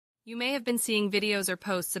You may have been seeing videos or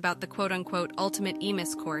posts about the quote-unquote ultimate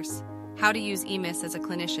Emis course, How to Use Emis as a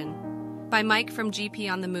Clinician, by Mike from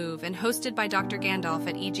GP On The Move and hosted by Dr. Gandalf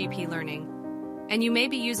at eGPlearning. And you may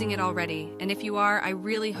be using it already, and if you are, I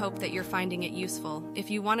really hope that you're finding it useful.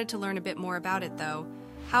 If you wanted to learn a bit more about it though,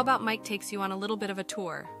 how about Mike takes you on a little bit of a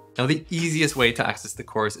tour? Now, the easiest way to access the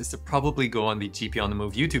course is to probably go on the GP On The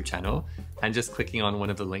Move YouTube channel and just clicking on one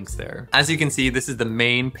of the links there. As you can see, this is the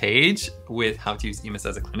main page with How to Use Emis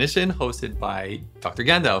as a Clinician, hosted by Dr.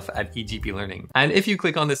 Gandalf at eGPlearning. And if you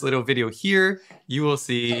click on this little video here, you will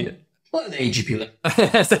see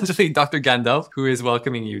essentially Dr. Gandalf, who is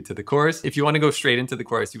welcoming you to the course. If you want to go straight into the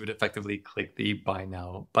course, you would effectively click the Buy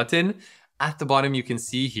Now button. At the bottom, you can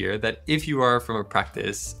see here that if you are from a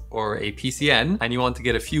practice or a PCN and you want to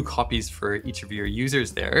get a few copies for each of your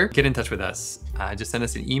users there, get in touch with us. Just send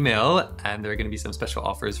us an email and there are going to be some special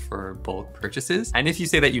offers for bulk purchases. And if you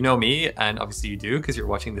say that you know me, and obviously you do because you're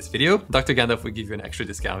watching this video, Dr. Gandalf will give you an extra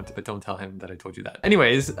discount, but don't tell him that I told you that.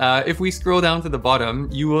 Anyways, if we scroll down to the bottom,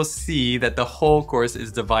 you will see that the whole course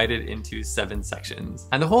is divided into 7 sections.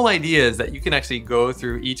 And the whole idea is that you can actually go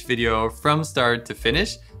through each video from start to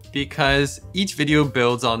finish, because each video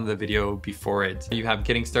builds on the video before it. You have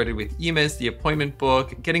getting started with Emis, the appointment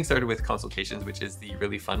book, getting started with consultations, which is the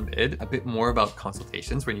really fun bit, a bit more about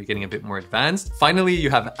consultations when you're getting a bit more advanced. Finally, you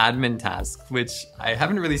have admin tasks, which I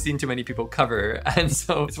haven't really seen too many people cover. And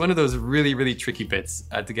so it's one of those really, really tricky bits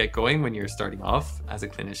to get going when you're starting off as a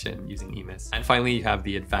clinician using Emis. And finally, you have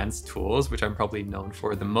the advanced tools, which I'm probably known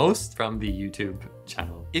for the most from the YouTube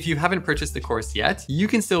channel. If you haven't purchased the course yet, you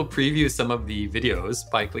can still preview some of the videos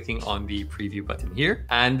by clicking on the preview button here,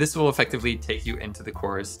 and this will effectively take you into the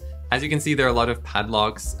course. As you can see, there are a lot of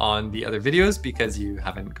padlocks on the other videos because you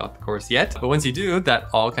haven't got the course yet, but once you do, that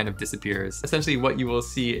all kind of disappears. Essentially, what you will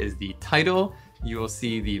see is the title, you will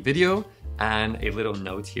see the video, and a little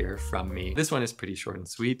note here from me. This one is pretty short and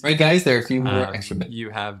sweet. Right, guys, there are a few more extra bits. You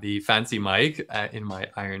have the fancy mic in my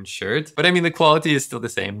iron shirt, but I mean, the quality is still the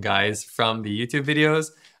same, guys, from the YouTube videos.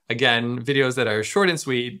 Again, videos that are short and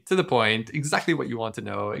sweet, to the point, exactly what you want to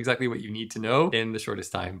know, exactly what you need to know in the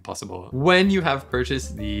shortest time possible. When you have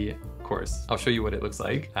purchased the course, I'll show you what it looks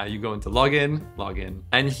like. You go into login,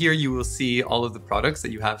 and here you will see all of the products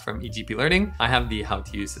that you have from eGPlearning. I have the How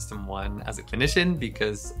to Use System 1 as a clinician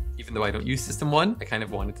because even though I don't use System 1, I kind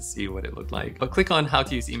of wanted to see what it looked like. But click on How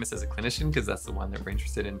to Use Emis as a Clinician because that's the one that we're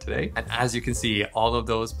interested in today. And as you can see, all of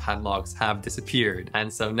those padlocks have disappeared.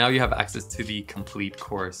 And so now you have access to the complete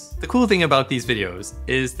course. The cool thing about these videos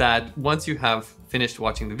is that once you have finished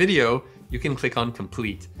watching the video, you can click on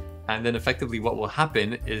Complete. And then effectively what will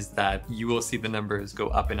happen is that you will see the numbers go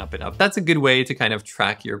up and up and up. That's a good way to kind of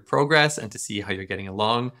track your progress and to see how you're getting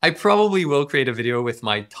along. I probably will create a video with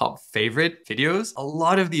my top favorite videos. A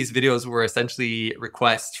lot of these videos were essentially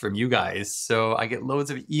requests from you guys. So I get loads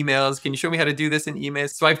of emails. Can you show me how to do this in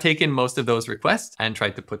Emis? So I've taken most of those requests and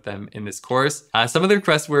tried to put them in this course. Some of the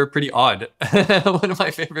requests were pretty odd. One of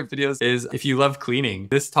my favorite videos is if you love cleaning.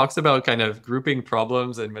 This talks about kind of grouping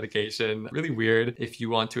problems and medication. Really weird. If you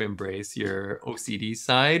want to embrace your OCD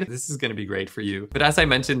side, this is going to be great for you. But as I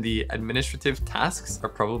mentioned, the administrative tasks are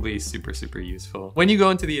probably super, super useful. When you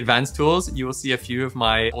go into the advanced tools, you will see a few of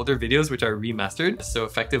my older videos, which are remastered. So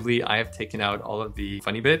effectively, I have taken out all of the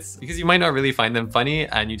funny bits because you might not really find them funny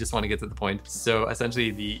and you just want to get to the point. So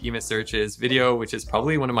essentially the Emis searches video, which is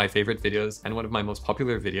probably one of my favorite videos and one of my most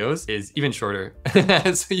popular videos, is even shorter.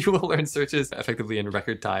 So you will learn searches effectively in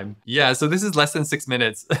record time. Yeah, so this is less than 6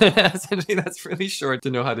 minutes. Essentially, that's really short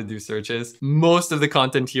to know how to do searches. Most of the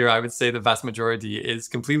content here, I would say the vast majority, is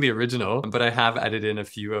completely original, but I have added in a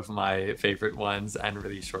few of my favorite ones and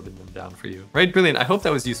really shortened them down for you. Right, brilliant. I hope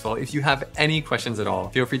that was useful. If you have any questions at all,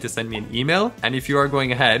 feel free to send me an email. And if you are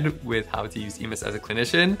going ahead with How to Use Emis as a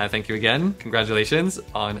Clinician, thank you again. Congratulations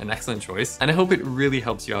on an excellent choice. And I hope it really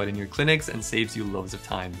helps you out in your clinics and saves you loads of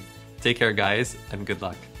time. Take care, guys, and good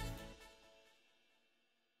luck.